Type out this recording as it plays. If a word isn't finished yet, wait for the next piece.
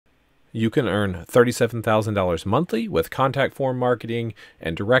You can earn $37,000 monthly with contact form marketing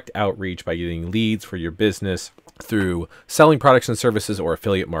and direct outreach by getting leads for your business through selling products and services or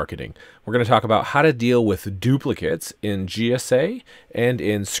affiliate marketing. We're going to talk about how to deal with duplicates in GSA and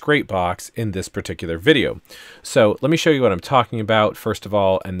in Scrapebox in this particular video. So let me show you what I'm talking about first of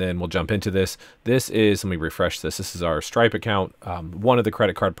all, and then we'll jump into this. This is, let me refresh this. This is our Stripe account, one of the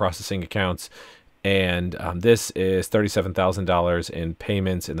credit card processing accounts. And this is $37,000 in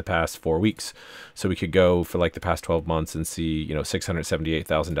payments in the past 4 weeks. So we could go for like the past 12 months and see, you know,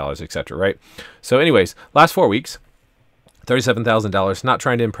 $678,000, etc. Right? So anyways, last 4 weeks, $37,000, not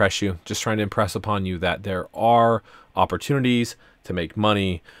trying to impress you, just trying to impress upon you that there are opportunities to make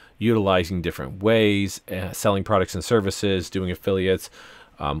money utilizing different ways, selling products and services, doing affiliates,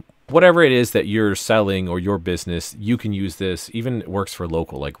 whatever it is that you're selling or your business, you can use this. Even it works for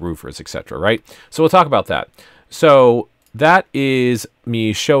local, like roofers, etc. Right? So we'll talk about that. So that is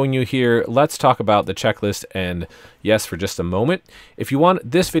me showing you here. Let's talk about the checklist and yes, for just a moment. If you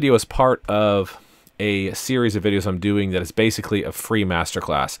want, this video is part of a series of videos I'm doing that is basically a free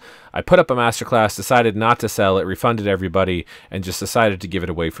masterclass. I put up a masterclass, decided not to sell it, refunded everybody, and just decided to give it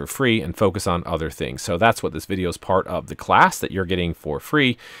away for free and focus on other things. So that's what this video is part of, the class that you're getting for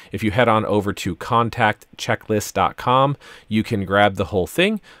free. If you head on over to contactchecklist.com, you can grab the whole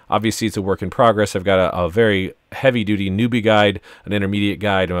thing. Obviously, it's a work in progress. I've got a very heavy-duty newbie guide, an intermediate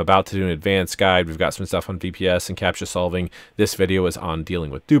guide. I'm about to do an advanced guide. We've got some stuff on VPS and captcha solving. This video is on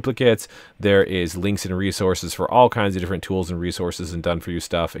dealing with duplicates. There is links and resources for all kinds of different tools and resources and done-for-you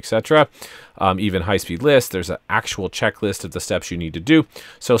stuff, etc. Even high-speed lists. There's an actual checklist of the steps you need to do.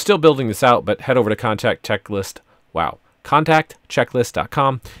 So still building this out, but head over to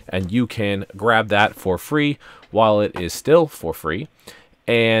contactchecklist.com and you can grab that for free while it is still for free.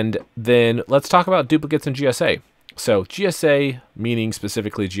 And then let's talk about duplicates in GSA. So GSA, meaning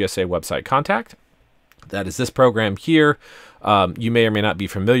specifically GSA Website Contact. That is this program here. You may or may not be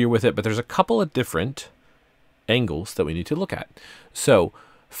familiar with it, but there's a couple of different angles that we need to look at. So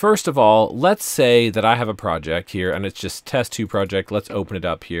first of all, let's say that I have a project here and it's just test 2 project. Let's open it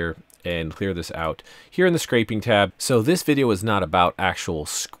up here and clear this out here in the scraping tab. So this video is not about actual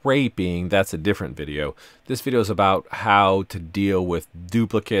scraping. That's a different video. This video is about how to deal with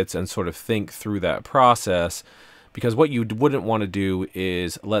duplicates and sort of think through that process. Because what you wouldn't want to do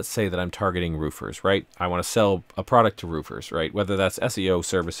is, let's say that I'm targeting roofers, right? I want to sell a product to roofers, right? Whether that's SEO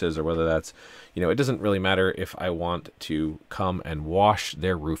services or whether that's, you know, it doesn't really matter if I want to come and wash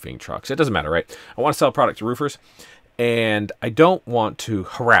their roofing trucks. It doesn't matter, right? I want to sell a product to roofers. And I don't want to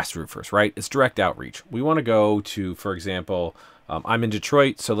harass roofers, right? It's direct outreach. We want to go to, for example, I'm in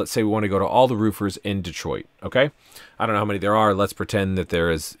Detroit, so let's say we want to go to all the roofers in Detroit, okay? I don't know how many there are. Let's pretend that there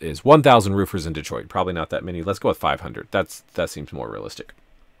is 1,000 roofers in Detroit. Probably not that many. Let's go with 500. That seems more realistic.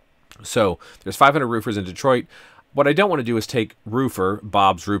 So there's 500 roofers in Detroit. What I don't want to do is take roofer,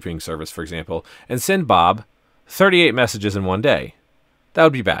 Bob's Roofing Service, for example, and send Bob 38 messages in one day. That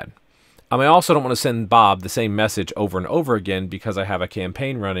would be bad. I also don't want to send Bob the same message over and over again because I have a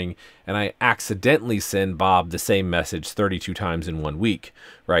campaign running and I accidentally send Bob the same message 32 times in 1 week,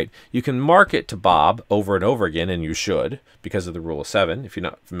 right? You can market to Bob over and over again, and you should, because of the rule of 7. If you're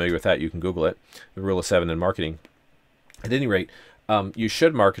not familiar with that, you can Google it, the rule of 7 in marketing. At any rate, you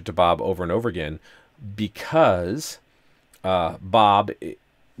should market to Bob over and over again because Bob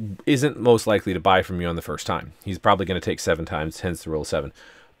isn't most likely to buy from you on the first time. He's probably going to take 7 times, hence the rule of 7.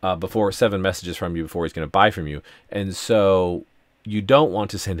 Before 7 messages from you before he's going to buy from you. And so you don't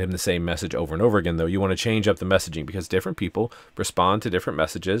want to send him the same message over and over again, though. You want to change up the messaging because different people respond to different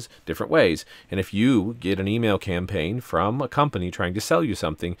messages different ways. And if you get an email campaign from a company trying to sell you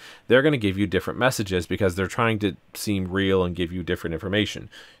something, they're going to give you different messages because they're trying to seem real and give you different information.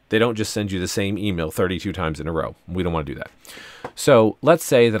 They don't just send you the same email 32 times in a row. We don't want to do that. So let's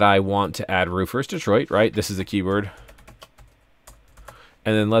say that I want to add roofers Detroit, right? This is the keyword.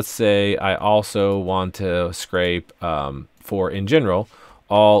 And then let's say I also want to scrape for, in general,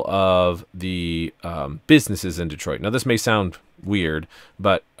 all of the businesses in Detroit. Now, this may sound weird,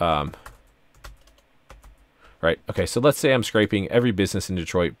 but right? Okay, so let's say I'm scraping every business in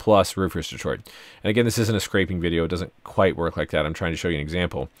Detroit plus Roofers Detroit. And again, this isn't a scraping video. It doesn't quite work like that. I'm trying to show you an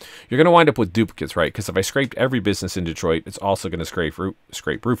example. You're going to wind up with duplicates, right? Because if I scraped every business in Detroit, it's also going to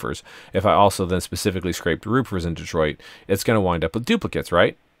scrape roofers. If I also then specifically scraped roofers in Detroit, it's going to wind up with duplicates,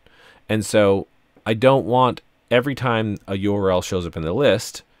 right? And so I don't want every time a URL shows up in the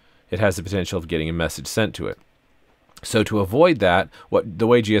list, it has the potential of getting a message sent to it. So to avoid that, the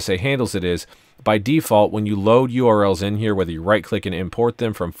way GSA handles it is, by default, when you load URLs in here, whether you right click and import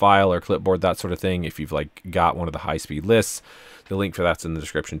them from file or clipboard, that sort of thing, if you've like got one of the high-speed lists, The link for that's in the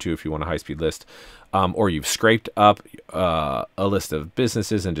description too if you want a high-speed list. Or you've scraped up a list of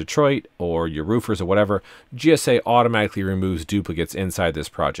businesses in Detroit or your roofers or whatever, GSA automatically removes duplicates inside this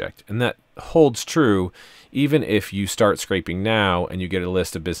project. And that holds true even if you start scraping now and you get a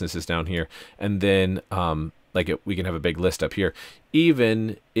list of businesses down here, and then we can have a big list up here.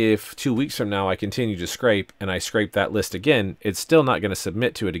 Even if 2 weeks from now I continue to scrape and I scrape that list again, it's still not going to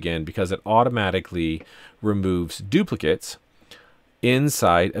submit to it again because it automatically removes duplicates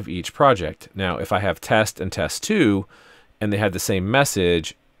inside of each project. Now, if I have test and test 2 and they had the same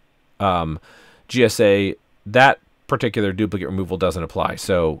message, GSA, that particular duplicate removal doesn't apply.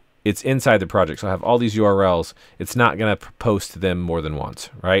 So it's inside the project. So I have all these URLs. It's not going to post to them more than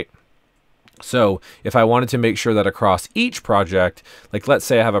once, right? So if I wanted to make sure that across each project, like let's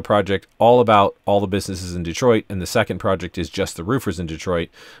say I have a project all about all the businesses in Detroit and the second project is just the roofers in Detroit,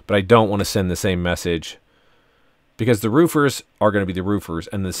 but I don't want to send the same message because the roofers are going to be the roofers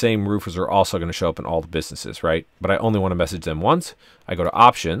and the same roofers are also going to show up in all the businesses, right? But I only want to message them once. I go to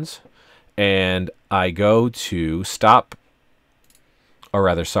options and I go to stop, or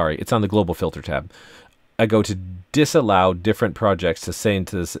rather, sorry, it's on the global filter tab. I go to disallow different projects to send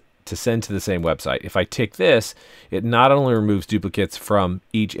to the same website. If I tick this, it not only removes duplicates from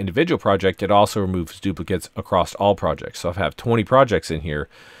each individual project, it also removes duplicates across all projects. So if I have 20 projects in here,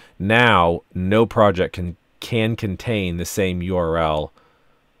 now no project can contain the same URL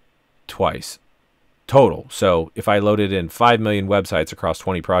twice total. So if I loaded in 5 million websites across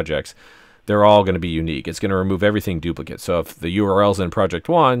 20 projects, they're all going to be unique. It's going to remove everything duplicate. So if the URL's in project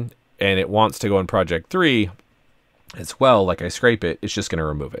 1 and it wants to go in project 3 as well, like I scrape it, it's just going to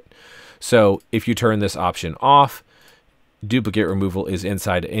remove it. So if you turn this option off, duplicate removal is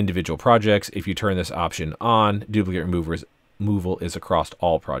inside individual projects. If you turn this option on, duplicate removal is across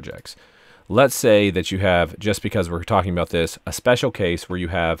all projects. Let's say that you have, just because we're talking about this, a special case where you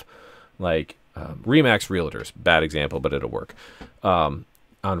have like Remax Realtors, bad example, but it'll work. On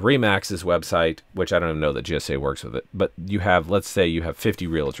Remax's website, which I don't even know that GSA works with it, but you have, let's say you have 50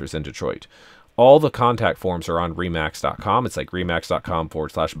 realtors in Detroit. All the contact forms are on remax.com. It's like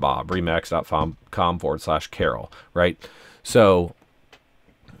remax.com/Bob, remax.com/Carol, right? So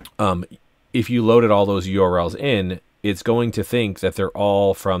if you loaded all those URLs in, it's going to think that they're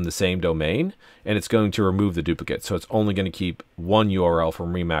all from the same domain, and it's going to remove the duplicate. So it's only going to keep one URL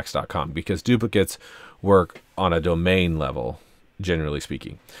from remax.com because duplicates work on a domain level, generally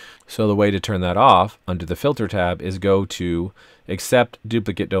speaking. So the way to turn that off under the filter tab is go to accept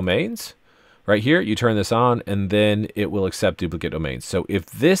duplicate domains. Right here, you turn this on, and then it will accept duplicate domains. So if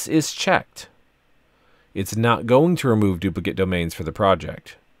this is checked, it's not going to remove duplicate domains for the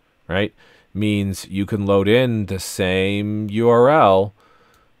project, right? Means you can load in the same URL,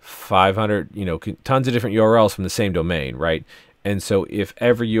 500, tons of different URLs from the same domain, right? And so if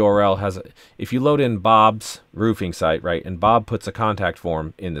every URL has, if you load in Bob's roofing site, right, and Bob puts a contact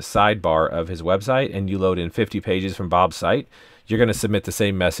form in the sidebar of his website, and you load in 50 pages from Bob's site, you're going to submit the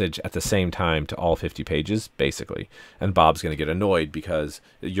same message at the same time to all 50 pages, basically. And Bob's going to get annoyed because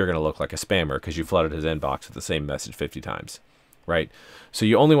you're going to look like a spammer because you flooded his inbox with the same message 50 times, right? So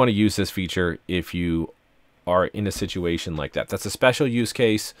you only want to use this feature if you are in a situation like that. That's a special use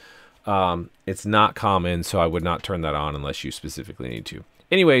case. It's not common, so I would not turn that on unless you specifically need to.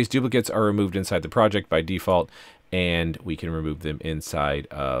 Anyways, duplicates are removed inside the project by default, and we can remove them inside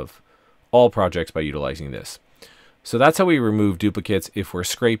of all projects by utilizing this. So that's how we remove duplicates if we're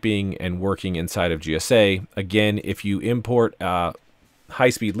scraping and working inside of GSA. Again, if you import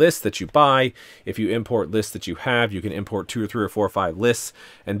high-speed lists that you buy, if you import lists that you have, you can import 2 or 3 or 4 or 5 lists,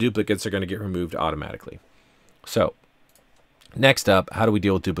 and duplicates are going to get removed automatically. So next up, how do we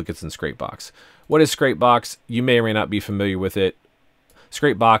deal with duplicates in Scrapebox? What is Scrapebox? You may or may not be familiar with it.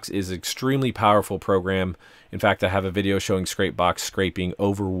 Scrapebox is an extremely powerful program. In fact, I have a video showing Scrapebox scraping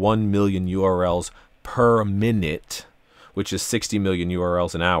over 1 million URLs per minute, which is 60 million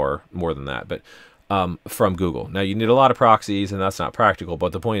URLs an hour, more than that, but from Google. Now you need a lot of proxies, and that's not practical,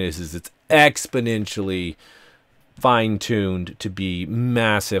 but the point is it's exponentially fine-tuned to be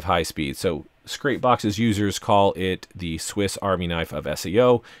massive high speed. So Scrapebox's users call it the Swiss Army knife of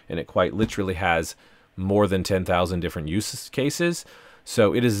SEO, and it quite literally has more than 10,000 different use cases.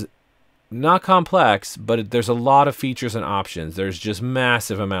 So it is not complex, but there's a lot of features and options. There's just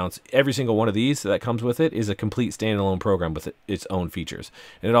massive amounts. Every single one of these that comes with it is a complete standalone program with its own features,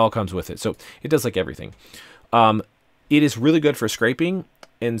 and it all comes with it. So it does like everything. It is really good for scraping,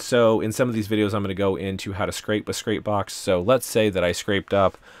 and so in some of these videos I'm going to go into how to scrape with Scrapebox. So let's say that I scraped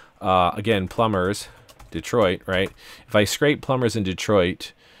up, again, plumbers, Detroit, right? If I scrape plumbers in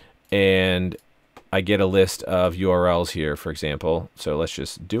Detroit and I get a list of URLs here, for example. So let's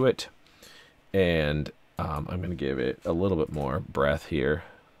just do it. And I'm going to give it a little bit more breadth here.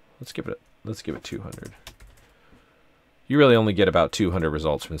 Let's give it 200. You really only get about 200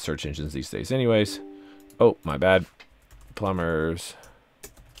 results from search engines these days anyways. Oh, my bad. Plumbers,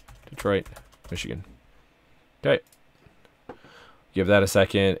 Detroit, Michigan. Okay. Give that a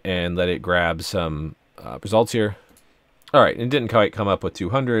second and let it grab some results here. All right, it didn't quite come up with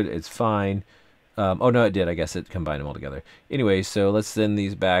 200. It's fine. Oh, no, it did. I guess it combined them all together. Anyway, so let's send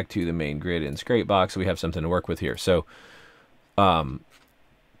these back to the main grid in Scrapebox so we have something to work with here. So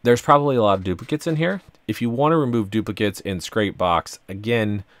there's probably a lot of duplicates in here. If you want to remove duplicates in Scrapebox,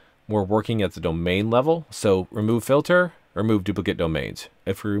 again, we're working at the domain level. So remove filter, remove duplicate domains.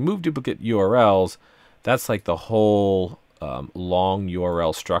 If we remove duplicate URLs, that's like the whole long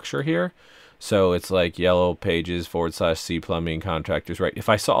URL structure here. So it's like yellow pages / C plumbing contractors, right? If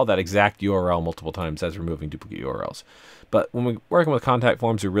I saw that exact URL multiple times, that's removing duplicate URLs. But when we're working with contact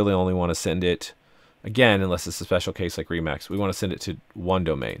forms, we really only want to send it, again, unless it's a special case like Remax, we want to send it to one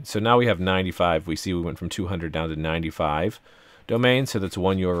domain. So now we have 95. We see we went from 200 down to 95 domains. So that's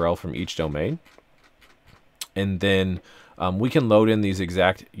one URL from each domain. And then we can load in these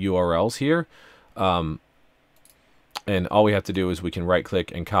exact URLs here. And all we have to do is we can right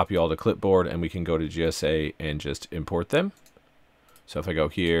click and copy all to clipboard, and we can go to GSA and just import them. So if I go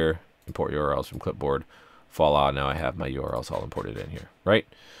here, import URLs from clipboard, voila, now I have my URLs all imported in here, right?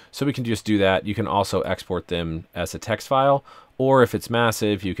 So we can just do that. You can also export them as a text file, or if it's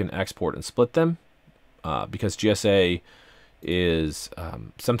massive, you can export and split them because GSA is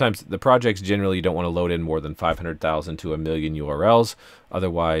sometimes the projects generally don't want to load in more than 500,000 to 1 million URLs.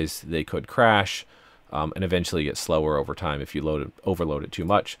 Otherwise, they could crash. And eventually get slower over time if you overload it too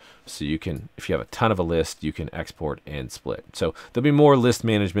much. So you can, if you have a ton of a list, you can export and split. So there'll be more list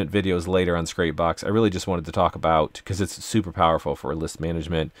management videos later on Scrapebox. I really just wanted to talk about, because it's super powerful for list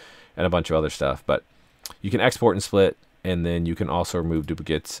management and a bunch of other stuff. But you can export and split, and then you can also remove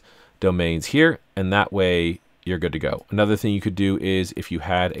duplicates domains here, and that way you're good to go. Another thing you could do is if you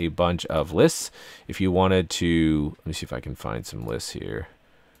had a bunch of lists, if you wanted to, let me see if I can find some lists here.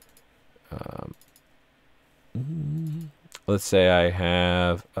 Let's say I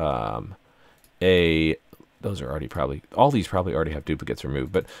have those are already probably, all these probably already have duplicates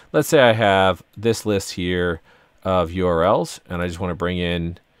removed, but let's say I have this list here of URLs, and I just want to bring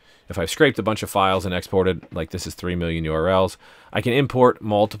in, if I've scraped a bunch of files and exported, like this is 3 million URLs, I can import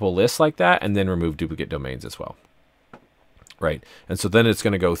multiple lists like that and then remove duplicate domains as well. Right, and so then it's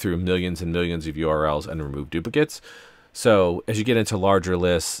going to go through millions and millions of URLs and remove duplicates. So as you get into larger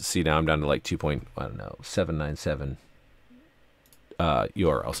lists, see now I'm down to like 2.797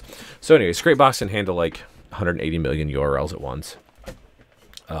 URLs. So anyway, Scrapebox can handle like 180 million URLs at once.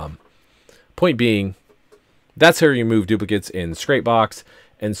 Point being, that's how you remove duplicates in Scrapebox.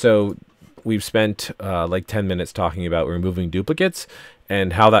 And so we've spent like 10 minutes talking about removing duplicates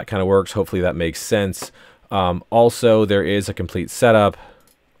and how that kind of works. Hopefully that makes sense. Also, there is a complete setup.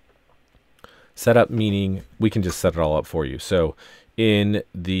 Setup meaning we can just set it all up for you. So in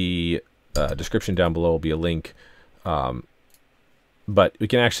the description down below will be a link, but we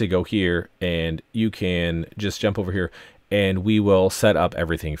can actually go here and you can just jump over here and we will set up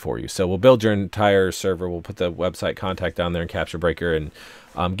everything for you. So we'll build your entire server. We'll put the website contact down there and capture breaker and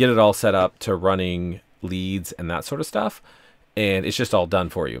get it all set up to running leads and that sort of stuff. And it's just all done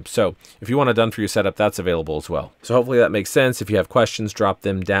for you. So if you want a done for you setup, that's available as well. So hopefully that makes sense. If you have questions, drop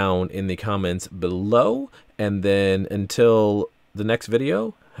them down in the comments below. And then until the next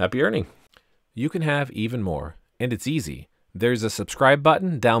video, happy earning. You can have even more, and it's easy. There's a subscribe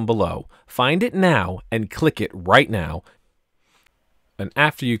button down below. Find it now and click it right now. And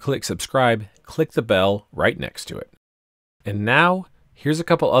after you click subscribe, click the bell right next to it. And now, here's a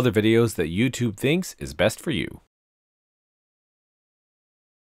couple other videos that YouTube thinks is best for you.